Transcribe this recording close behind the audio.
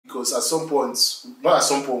because at some point, not at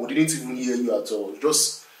some point, we didn't even hear you at all.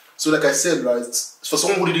 Just so, like I said, right? For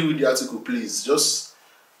someone who didn't read the article, please just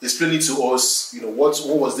explain it to us. You know, what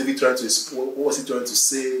was David trying to? What was he trying to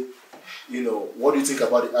say? You know, what do you think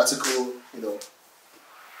about the article? You know.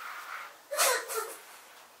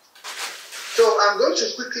 So I'm going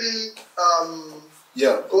to quickly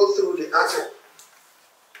go through the article.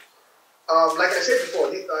 Like I said before,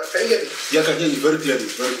 can you hear me? Yeah, I can hear you very clearly,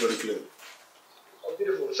 very, very clearly. Oh,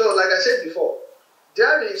 beautiful. So, like I said before,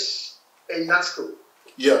 there is a NASCO.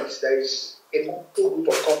 Yeah. There is a NASCO group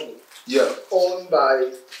of company. Yeah. Owned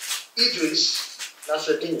by Idris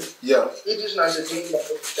Nasruddin. Yeah. Idris Nasruddin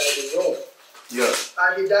died in Rome. Yeah.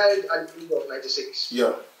 And he died at the age of 96.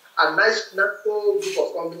 Yeah. And NASCO group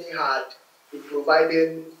of company had been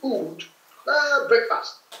providing food,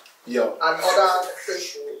 breakfast. Yeah. And other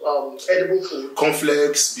edible food.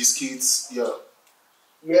 Cornflakes, biscuits, yeah.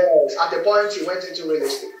 Yes, at the point he went into real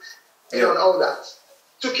estate. And on all that.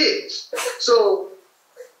 To kids. So,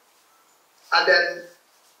 and then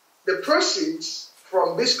the proceeds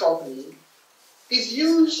from this company is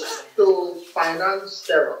used to finance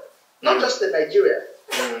terror. Not just in Nigeria,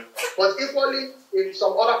 but equally in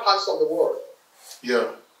some other parts of the world.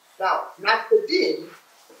 Yeah. Now, Nasruddin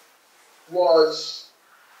was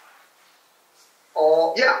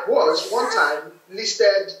one time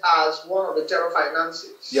listed as one of the terror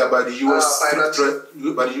finances. Yeah, by the US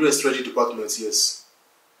by the US Treasury Department, yes.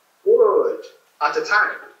 Good at the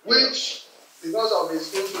time, which because of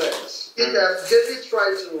his influence, David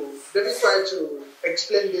tried to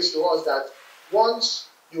explain this to us that once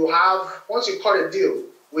you cut a deal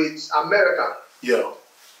with America, and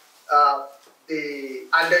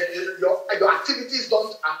then your activities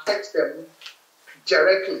don't affect them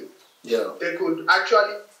directly. Yeah. They could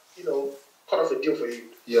actually, cut off a deal for you.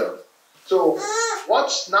 Yeah. So what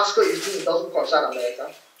NASCO is doing doesn't concern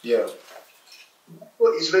America. Yeah.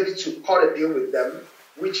 NASCO is ready to cut a deal with them,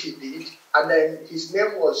 which he did, and then his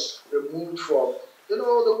name was removed from, the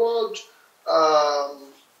world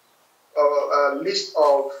list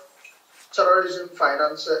of terrorism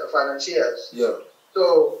financiers. Yeah.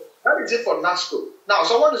 So that is it for NASCO. Now,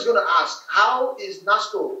 someone is going to ask, how is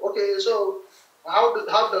NASCO? Okay, so how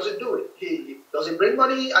does it do it? Does it bring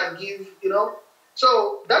money and give,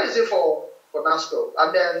 So that is it for NASCO.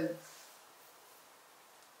 And then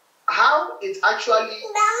how it actually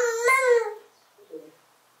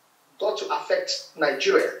got to affect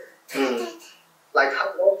Nigeria. Like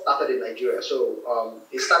how it started in Nigeria. So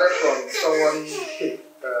it started from someone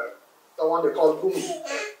they call Gumi.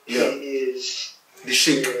 Yeah. He is the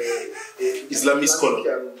Sheikh, Islamic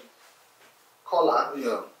scholar.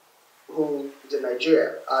 Yeah. Who is in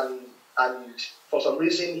Nigeria, and for some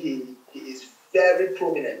reason he is very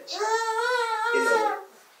prominent,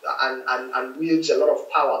 and wields a lot of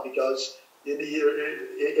power because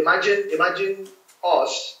imagine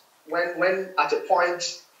us when at a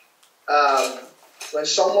point when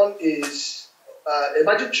someone is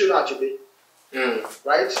imagine Chuna Achebe,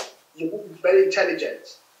 right? You will be very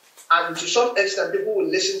intelligent, and to some extent people will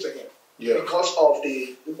listen to him because of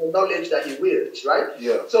the knowledge that he wields, right?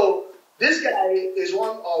 Yeah. So this guy is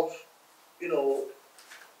one of,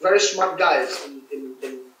 very smart guys in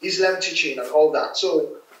Islam teaching and all that.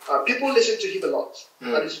 So people listen to him a lot.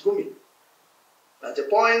 That is Gumi. At the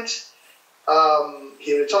point,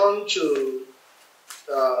 he returned to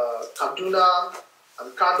Kaduna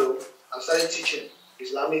and Kano and started teaching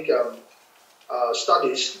Islamic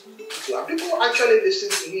studies. And people actually listen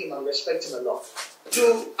to him and respect him a lot.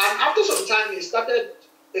 And after some time, he started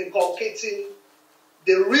inculcating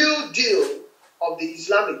the real deal of the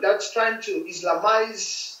Islamic, that's trying to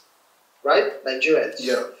Islamize, right, Nigerians.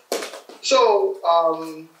 Yeah. So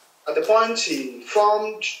at the point he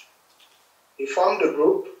formed a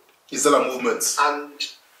group, Islam movement, and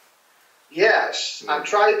and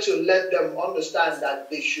tried to let them understand that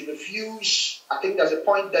they should refuse. I think there's a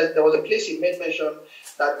point that there was a place he made mention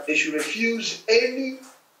that they should refuse any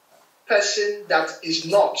person that is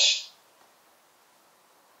not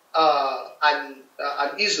an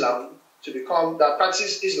Islam to become, that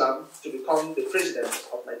practice Islam to become the president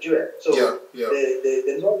of Nigeria. So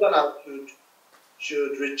the northerners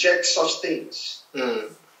should reject such things,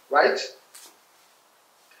 right?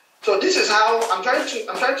 So this is how I'm trying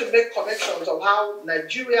to make connections of how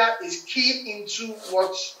Nigeria is keen into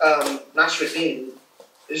what Nasruddin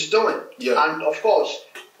is doing, and of course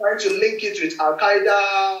trying to link it with Al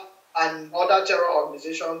Qaeda and other terror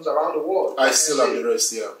organizations around the world. I still have the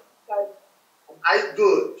rest,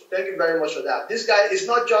 Good. Thank you very much for that. This guy is he's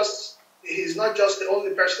not just the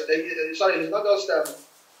only person. He's not just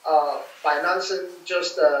financing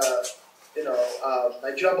just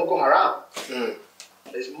Nigeria Boko Haram.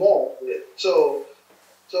 There's more. So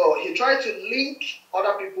he tried to link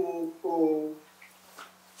other people who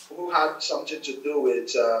had something to do with.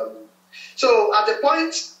 So at the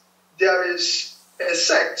point, there is a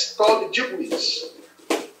sect called the Jihadists.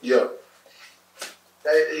 Yeah.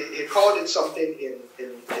 He called it something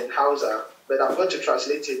in Hausa, but I'm going to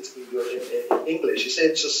translate it in English. He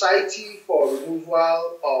said Society for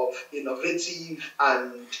Removal of Innovative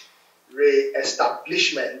and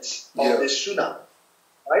Re-establishment of the Sunnah,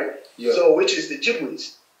 right? Yeah. So, which is the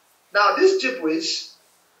Jihadists. Now, this Jihadists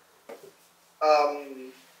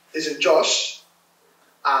is in Jos,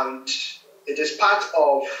 and it is part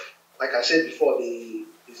of, like I said before, the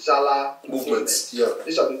Zala movement. Yeah.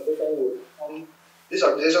 This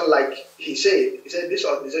organization, like he said this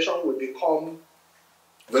organization will become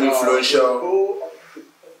very influential. The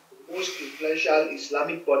most influential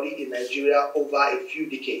Islamic body in Nigeria over a few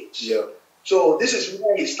decades. Yeah. So this is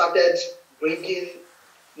where he started bringing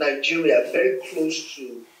Nigeria very close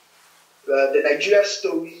to the Nigeria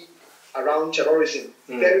story around terrorism,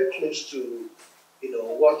 very close to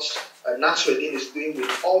what Nasruddin is doing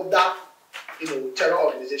with all that terror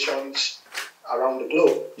organizations around the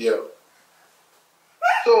globe. Yeah.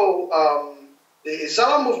 So the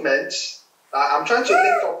Islam movement, I'm trying to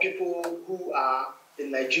link up people who are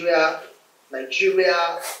in Nigeria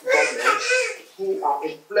government, who are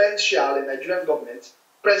influential in Nigerian government,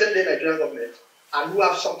 present-day Nigerian government, and who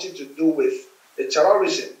have something to do with the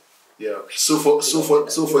terrorism. Yeah. So for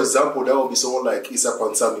example, that would be someone like Issa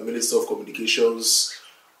Pantami, Minister of Communications.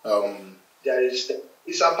 There is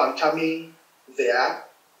Issa Pantami there.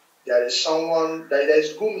 There is someone. There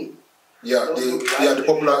is Gumi. Yeah, the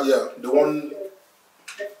popular, the one,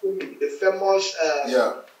 the famous,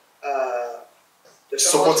 the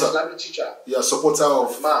supporter, Islamic teacher. Yeah, supporter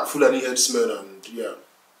of Fulani headsmen and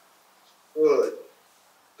Good.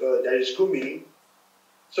 There is Gumi.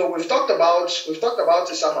 So we've talked about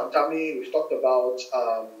Issa Pantami. We've talked about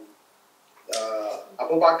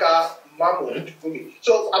Abubakar Mahmoud Gumi.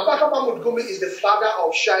 So Abubakar Mahmoud Gumi is the father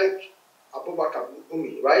of Sheikh Abubakar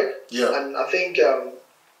Gumi, right? Yeah. And I think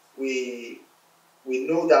we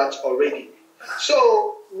know that already.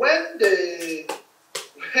 So when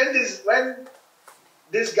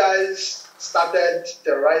these guys started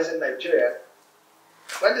terrorizing Nigeria,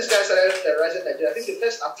 I think the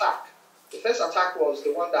first attack was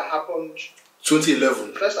the one that happened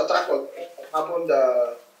 2011. The first attack happened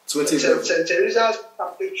 2011. St. Teresa's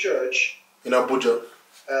Catholic Church in Abuja.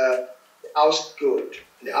 In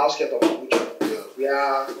the outskirts of Abuja,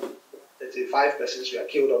 where 35 persons were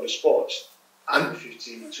killed on the spot and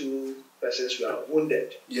 52 persons were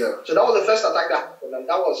wounded. Yeah. So that was the first attack that happened, and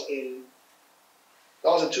that was in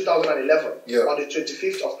 2011 on the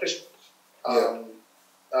 25th of Christmas.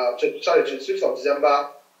 25th of December,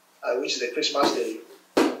 which is the Christmas day,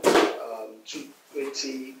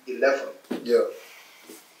 2011. Yeah.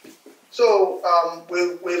 So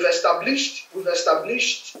we've established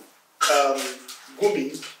Gumi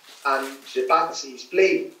and the part he is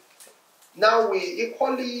playing. Now we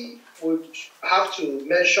equally would have to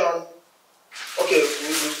mention. Okay,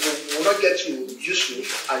 we will not get to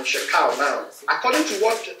Yusuf and Shekau now. According to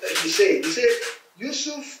what he said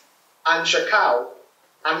Yusuf and Shekau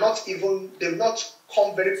are not even, they've not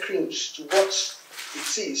come very close to what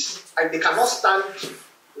it is, and they cannot stand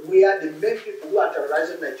where the main people who are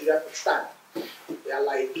terrorizing Nigeria could stand. They are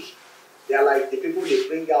like the people they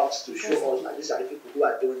bring out to show us that these are the people who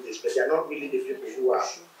are doing this, but they are not really the people who are,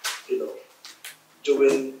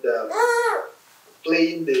 doing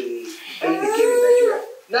playing the game in Nigeria.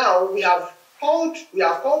 Now we have called the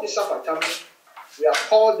Safantami, we have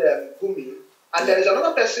called Gumi, and there is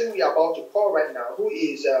another person we are about to call right now who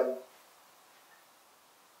is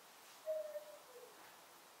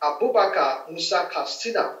Abubakar Musa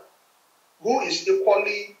Kastina, who is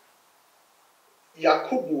equally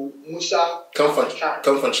Yakubu Musa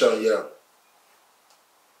Kamfanchan, yeah.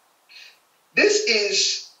 This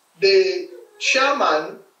is the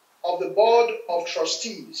chairman of the board of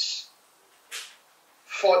trustees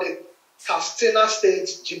for the Katsina State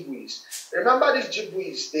Jibwis. Remember these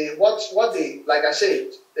Jibwis, what they, like I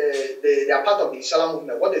said, they are part of the Islam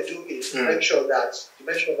movement. What they do is to make sure that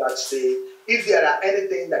if there are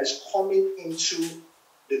anything that is coming into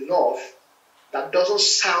the north that doesn't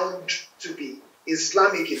sound to be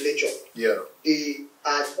Islamic in nature, they are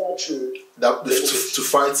there to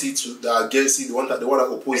fight it, they are against it, the one that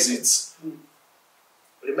oppose it.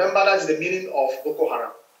 Remember, that's the meaning of Boko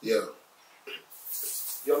Haram. Yeah.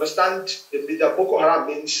 You understand? The Boko Haram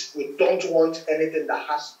means we don't want anything that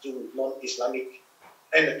has to do with non-Islamic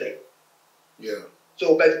anything. Yeah.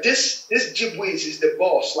 So, but this Jibwis is the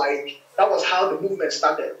boss. Like, that was how the movement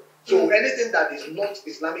started. So anything that is not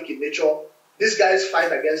Islamic in nature, these guys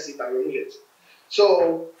fight against it and remove it.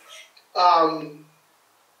 So, and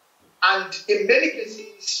in many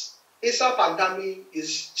cases, Issa Pantami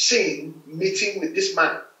is seen meeting with this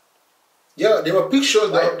man. Yeah, there were pictures.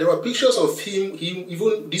 Right? There were pictures of him,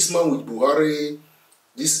 even this man with Buhari.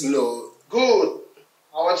 This, you know. Good.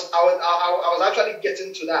 I was actually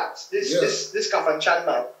getting to that. This Kafanchan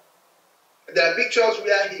man. There are pictures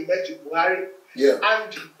where he met with Buhari. Yeah.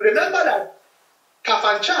 And remember that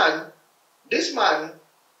Kafanchan, this man,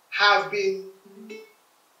 have been.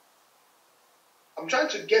 I'm trying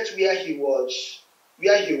to get where he was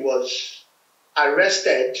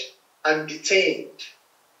arrested and detained,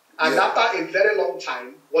 and after a very long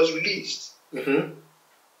time was released. Mm-hmm.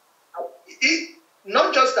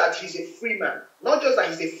 Not just that he's a free man, but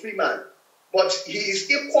he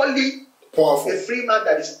is equally powerful. A free man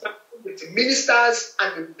that is with the ministers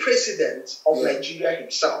and the president of Nigeria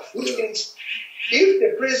himself. Which means if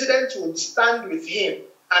the president would stand with him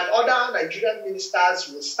and other Nigerian ministers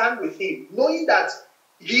will stand with him, knowing that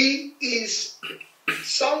he is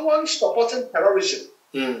someone supporting terrorism,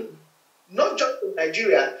 not just in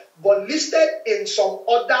Nigeria, but listed in some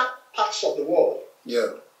other parts of the world.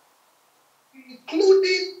 Yeah.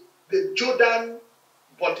 Including the Jordan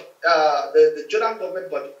body, the Jordan government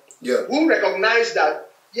body, who recognize that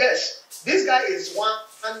yes, this guy is one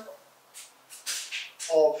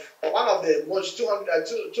of the most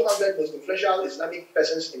 200 most influential Islamic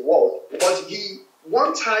persons in the world. But he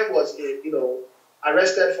one time was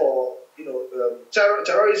arrested for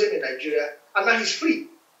terrorism in Nigeria, and now he's free.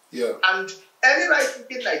 Yeah. And any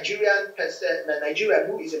right-thinking Nigerian person, Nigerian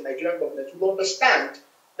who is in Nigerian government will understand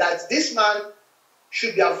that this man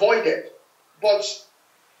should be avoided. But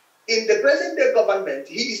in the present-day government,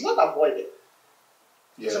 he is not avoided.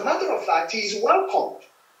 Yeah. As a matter of fact, he is welcomed.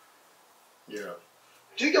 Yeah.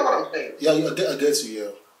 Do you get what I'm saying? Yeah, I get you,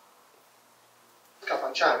 yeah.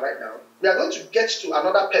 Kafanchan right now. We are going to get to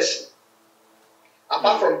another person,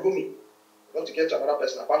 apart from Gumi. We're going to get to another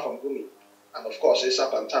person, apart from Gumi. And of course, Issa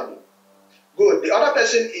Pantami. Good. The other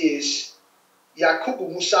person is Yakubu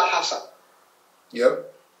Musa Hassan. Yep.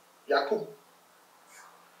 Yakub.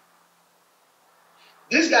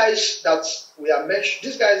 These guys that I'm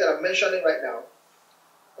mentioning right now,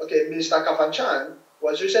 okay, Mr. Kafanchan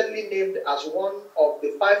was recently named as one of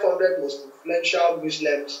the 500 most influential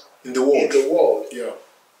Muslims in the world. Yeah.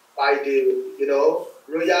 By the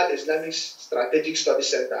Royal Islamic Strategic Study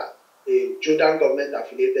Center, a Jordan government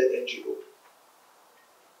affiliated NGO.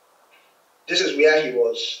 This is where he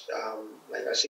was, like I said,